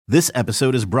This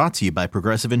episode is brought to you by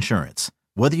Progressive Insurance.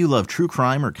 Whether you love true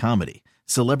crime or comedy,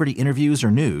 celebrity interviews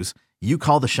or news, you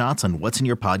call the shots on what's in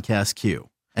your podcast queue.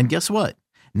 And guess what?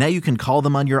 Now you can call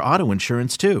them on your auto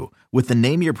insurance too with the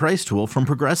Name Your Price tool from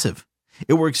Progressive.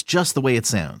 It works just the way it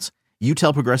sounds. You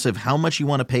tell Progressive how much you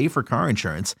want to pay for car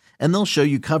insurance, and they'll show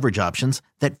you coverage options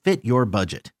that fit your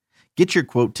budget. Get your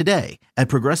quote today at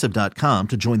Progressive.com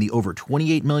to join the over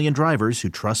 28 million drivers who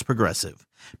trust Progressive.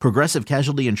 Progressive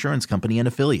Casualty Insurance Company and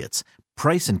Affiliates.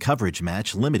 Price and coverage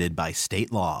match limited by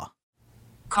state law.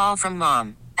 Call from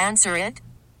mom. Answer it.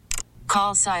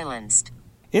 Call silenced.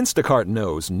 Instacart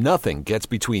knows nothing gets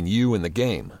between you and the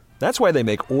game. That's why they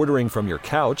make ordering from your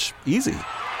couch easy.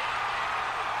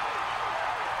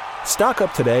 Stock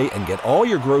up today and get all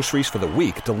your groceries for the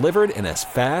week delivered in as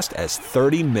fast as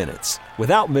 30 minutes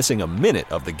without missing a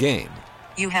minute of the game.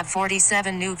 You have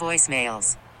 47 new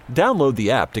voicemails. Download the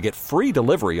app to get free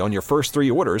delivery on your first 3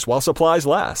 orders while supplies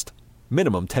last.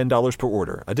 Minimum $10 per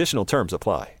order. Additional terms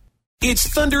apply. It's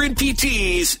Thunder and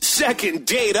PT's Second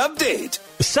Date Update.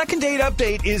 The Second Date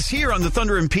Update is here on the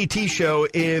Thunder and PT show.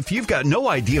 If you've got no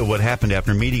idea what happened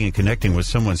after meeting and connecting with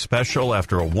someone special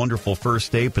after a wonderful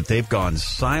first date, but they've gone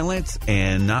silent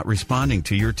and not responding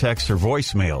to your texts or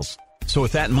voicemails. So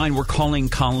with that in mind, we're calling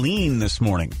Colleen this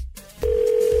morning.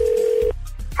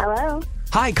 Hello.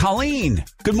 Hi, Colleen.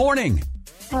 Good morning.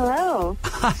 Hello.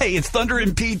 Hi, it's Thunder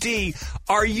and PT.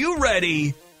 Are you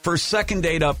ready for Second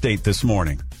Date Update this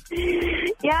morning?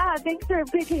 Yeah, thanks for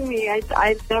picking me.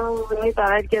 I never really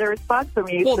thought I'd get a response from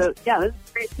you. Well, so, yeah, this is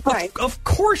a great surprise. Of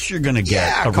course you're going to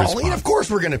get a Colleen, response. of course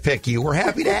we're going to pick you. We're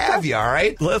happy to have you, all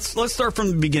right? Let's start from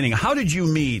the beginning. How did you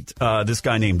meet this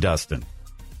guy named Dustin?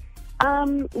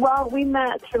 Well, we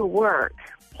met through work.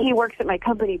 He works at my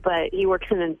company, but he works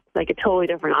in a totally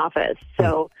different office.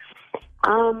 So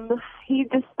he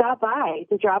just stopped by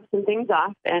to drop some things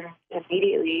off, and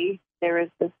immediately there was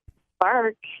this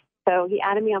spark. So he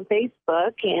added me on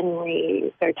Facebook, and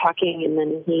we started talking, and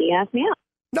then he asked me out.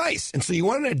 Nice. And so you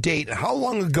went on a date. How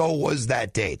long ago was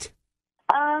that date?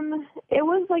 It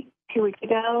was like 2 weeks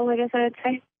ago, I guess I would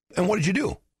say. And what did you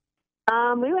do?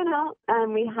 We went out,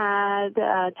 and we had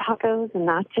tacos and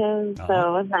nachos,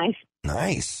 so it was nice.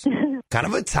 Nice. Kind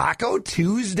of a Taco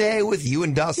Tuesday with you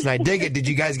and Dustin. I dig it. Did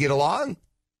you guys get along?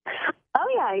 Oh,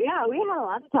 yeah. We had a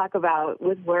lot to talk about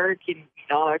with work and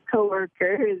our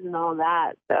coworkers and all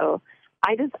that. So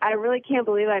I really can't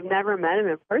believe I've never met him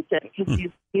in person because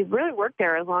he's really worked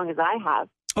there as long as I have.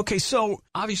 Okay, so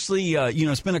obviously,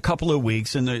 it's been a couple of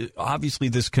weeks, and obviously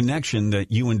this connection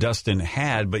that you and Dustin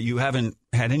had, but you haven't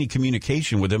had any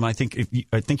communication with him. I think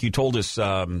you told us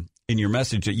in your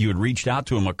message that you had reached out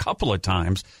to him a couple of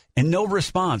times and no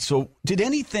response. So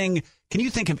can you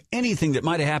think of anything that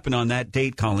might have happened on that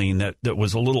date, Colleen, that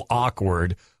was a little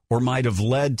awkward or might have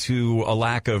led to a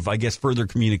lack of, I guess, further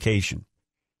communication?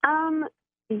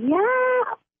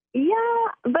 Yeah,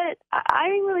 but I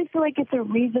really feel like it's a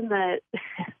reason that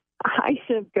I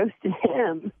should have ghosted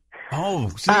him. Oh,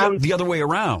 so the other way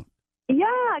around. Yeah,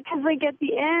 because at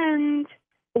the end,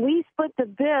 we split the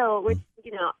bill, which,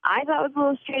 I thought was a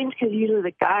little strange because usually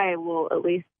the guy will at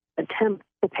least attempt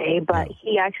to pay, but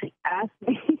he actually asked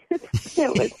me to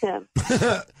sit with him.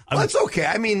 That's okay.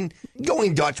 I mean,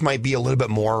 going Dutch might be a little bit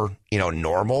more,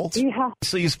 normal. Yeah.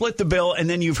 So you split the bill, and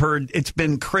then you've heard it's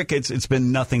been crickets. It's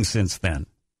been nothing since then.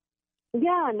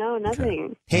 Yeah, no,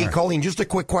 nothing. Okay. Hey, Colleen, just a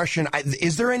quick question.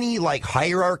 Is there any,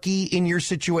 hierarchy in your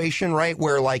situation, right,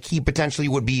 where, he potentially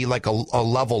would be, a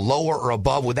level lower or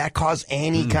above? Would that cause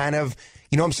any kind of,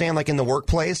 you know what I'm saying, in the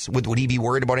workplace? Would he be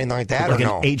worried about anything like that or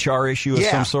no? An HR issue of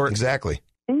some sort? Exactly.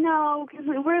 No, because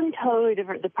we're in a totally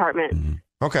different department. Mm-hmm.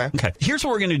 Okay. Here's what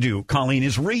we're going to do, Colleen,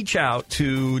 is reach out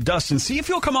to Dustin, see if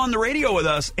he'll come on the radio with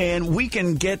us, and we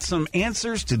can get some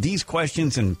answers to these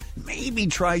questions and maybe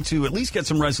try to at least get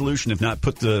some resolution, if not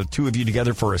put the two of you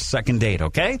together for a second date,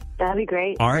 okay? That'd be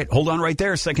great. All right, hold on right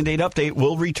there. Second Date Update.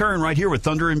 We'll return right here with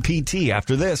Thunder and PT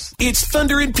after this. It's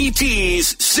Thunder and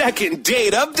PT's Second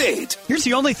Date Update. Here's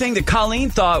the only thing that Colleen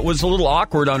thought was a little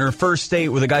awkward on her first date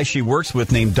with a guy she works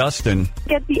with named Dustin.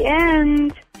 At the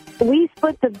end, we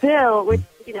split the bill, which,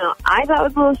 I thought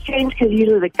was a little strange because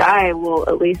usually the guy will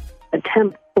at least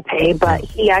attempt to pay, but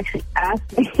he actually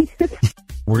asked me.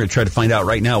 We're going to try to find out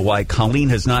right now why Colleen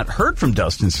has not heard from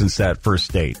Dustin since that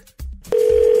first date.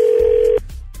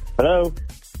 Hello?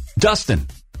 Dustin.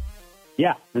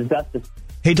 Yeah, this is Dustin.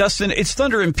 Hey, Dustin, it's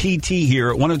Thunder and PT here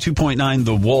at 102.9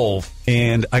 The Wolf,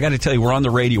 and I got to tell you, we're on the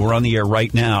radio, we're on the air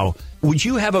right now. Would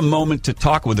you have a moment to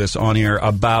talk with us on air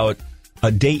about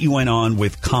a date you went on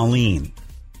with Colleen?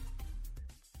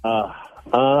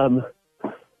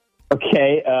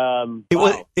 Okay.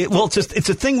 It's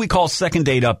a thing we call second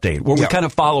date update, where we kind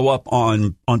of follow up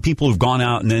on people who've gone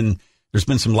out and then there's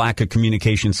been some lack of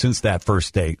communication since that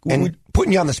first date. And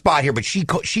putting you on the spot here, but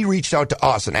she reached out to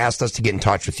us and asked us to get in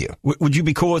touch with you. Would you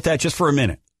be cool with that just for a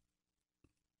minute?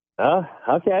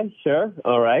 Okay, sure.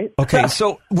 All right. Okay,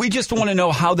 so we just want to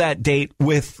know how that date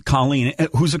with Colleen,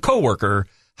 who's a coworker,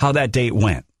 how that date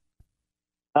went.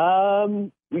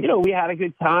 We had a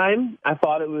good time. I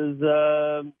thought it was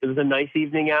a nice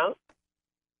evening out.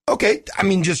 Okay. I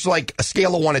mean, just like a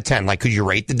scale of 1 to 10, like, could you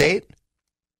rate the date?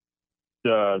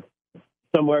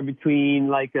 Somewhere between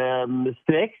like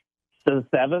 6 to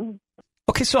 7.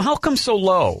 Okay, so how come so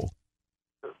low?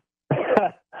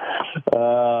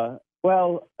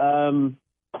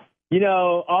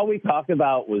 All we talked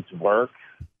about was work.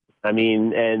 I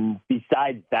mean, and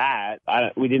besides that,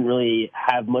 we didn't really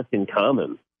have much in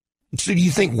common. So do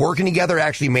you think working together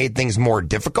actually made things more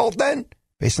difficult then,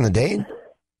 based on the date?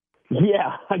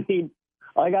 Yeah, I mean,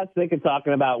 I got sick of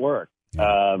talking about work,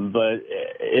 but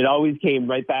it always came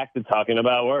right back to talking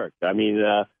about work. I mean,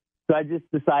 so I just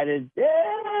decided,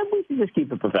 we should just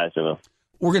keep it professional.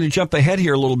 We're going to jump ahead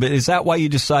here a little bit. Is that why you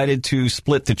decided to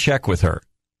split the check with her?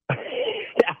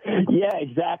 Yeah,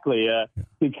 exactly.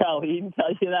 Did Colleen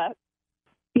tell you that?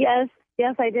 Yes,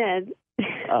 I did.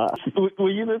 Were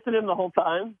you listening the whole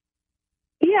time?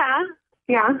 Yeah.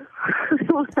 Oh,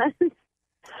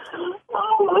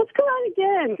 let's go on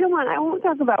again. Come on, I won't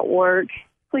talk about work,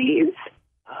 please.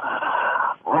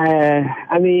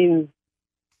 I mean,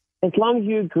 as long as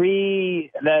you agree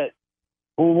that,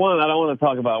 well, one, I don't want to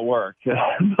talk about work,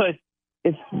 but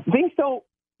if things don't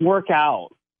work out,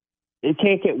 it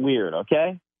can't get weird,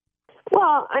 okay?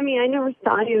 Well, I mean, I never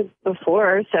saw you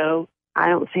before, so I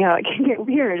don't see how it can get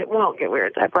weird. It won't get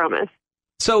weird, I promise.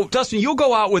 So, Dustin, you'll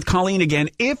go out with Colleen again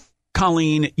if,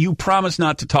 Colleen, you promise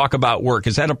not to talk about work.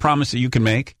 Is that a promise that you can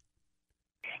make?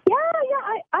 Yeah.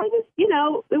 I just,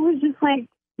 it was just like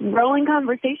rolling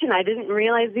conversation. I didn't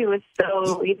realize he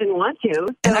didn't want to.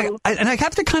 So. And I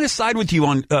have to kind of side with you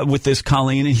on with this,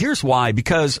 Colleen, and here's why.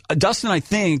 Because Dustin, I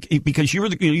think, because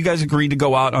you guys agreed to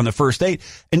go out on the first date,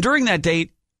 and during that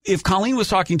date, if Colleen was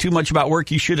talking too much about work,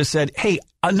 you should have said, hey,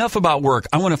 enough about work.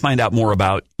 I want to find out more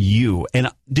about you. And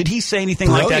did he say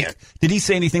anything like that? Did he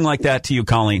say anything like that to you,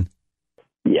 Colleen?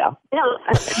 Yeah.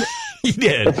 You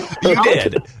did. You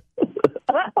did.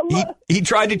 He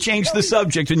tried to change the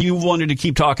subject, and you wanted to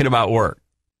keep talking about work.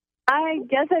 I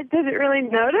guess I didn't really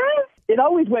notice. It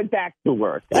always went back to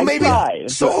work. Well, maybe.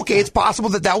 So, okay, it's possible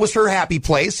that was her happy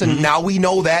place, and now we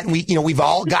know that, and we've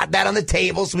all got that on the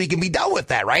table, so we can be done with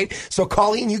that, right? So,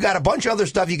 Colleen, you got a bunch of other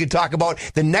stuff you could talk about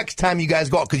the next time you guys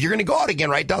go out, because you're going to go out again,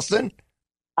 right, Dustin?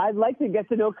 I'd like to get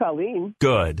to know Colleen.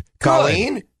 Good.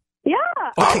 Colleen? Yeah.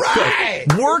 Okay, all right.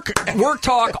 Good. Work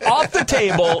talk off the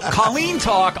table. Colleen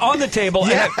talk on the table.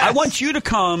 Yeah. And I want you to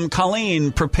come,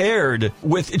 Colleen, prepared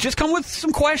just come with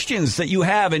some questions that you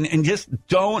have, and just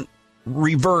don't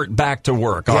revert back to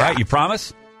work. All right, you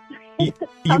promise?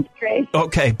 Sounds great.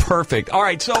 Okay, perfect. All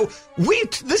right, so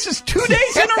this is 2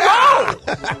 days in a row.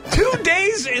 2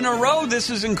 days in a row. This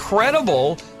is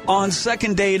incredible on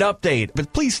Second Date Update.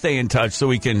 But please stay in touch so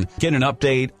we can get an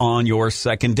update on your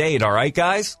second date. All right,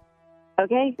 guys?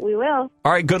 Okay, we will.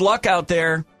 All right, good luck out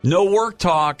there. No work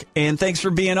talk, and thanks for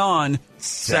being on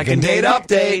Second Date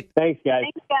Update. Thanks, guys.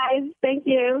 Thank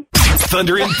you.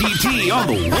 Thunder and PT on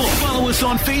The Wolf. Follow us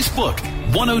on Facebook,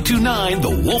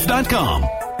 1029thewolf.com.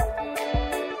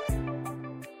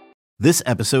 This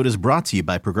episode is brought to you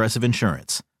by Progressive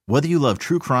Insurance. Whether you love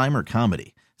true crime or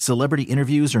comedy, celebrity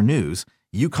interviews or news,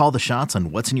 you call the shots on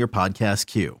what's in your podcast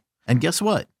queue. And guess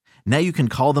what? Now you can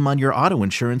call them on your auto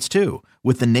insurance too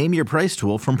with the Name Your Price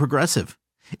tool from Progressive.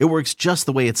 It works just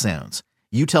the way it sounds.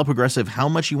 You tell Progressive how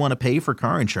much you want to pay for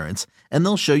car insurance, and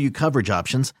they'll show you coverage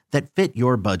options that fit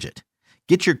your budget.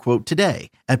 Get your quote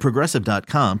today at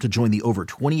Progressive.com to join the over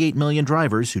 28 million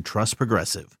drivers who trust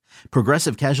Progressive.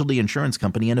 Progressive Casualty Insurance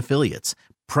Company and Affiliates.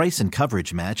 Price and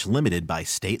coverage match limited by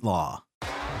state law.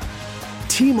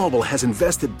 T-Mobile has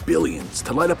invested billions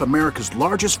to light up America's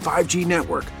largest 5G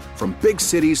network, from big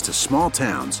cities to small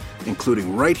towns,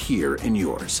 including right here in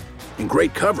yours. And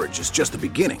great coverage is just the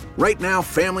beginning. Right now,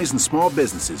 families and small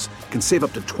businesses can save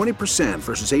up to 20%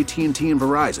 versus AT&T and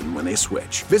Verizon when they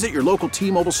switch. Visit your local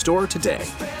T-Mobile store today.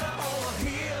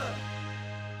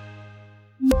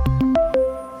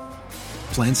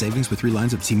 Plan savings with 3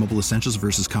 lines of T-Mobile Essentials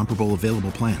versus comparable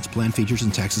available plans. Plan features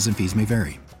and taxes and fees may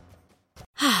vary.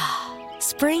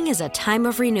 Spring is a time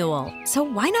of renewal, so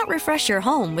why not refresh your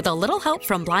home with a little help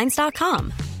from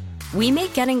Blinds.com? We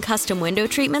make getting custom window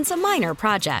treatments a minor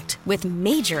project with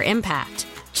major impact.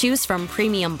 Choose from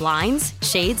premium blinds,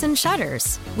 shades, and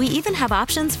shutters. We even have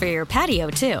options for your patio,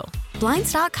 too.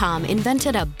 Blinds.com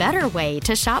invented a better way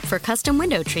to shop for custom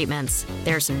window treatments.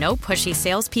 There's no pushy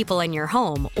salespeople in your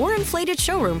home or inflated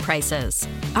showroom prices.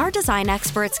 Our design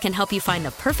experts can help you find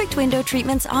the perfect window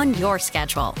treatments on your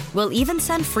schedule. We'll even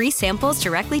send free samples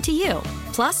directly to you.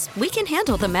 Plus, we can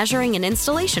handle the measuring and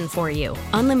installation for you.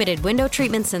 Unlimited window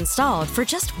treatments installed for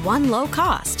just one low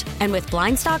cost. And with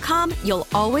Blinds.com, you'll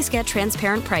always get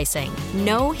transparent pricing.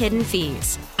 No hidden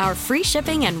fees. Our free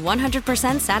shipping and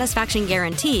 100% satisfaction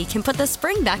guarantee can put the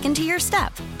spring back into your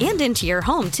step and into your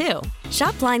home, too.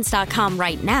 Shop Blinds.com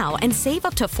right now and save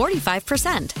up to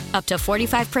 45%. Up to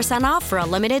 45% off for a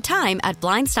limited time at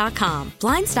Blinds.com.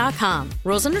 Blinds.com.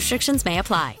 Rules and restrictions may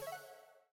apply.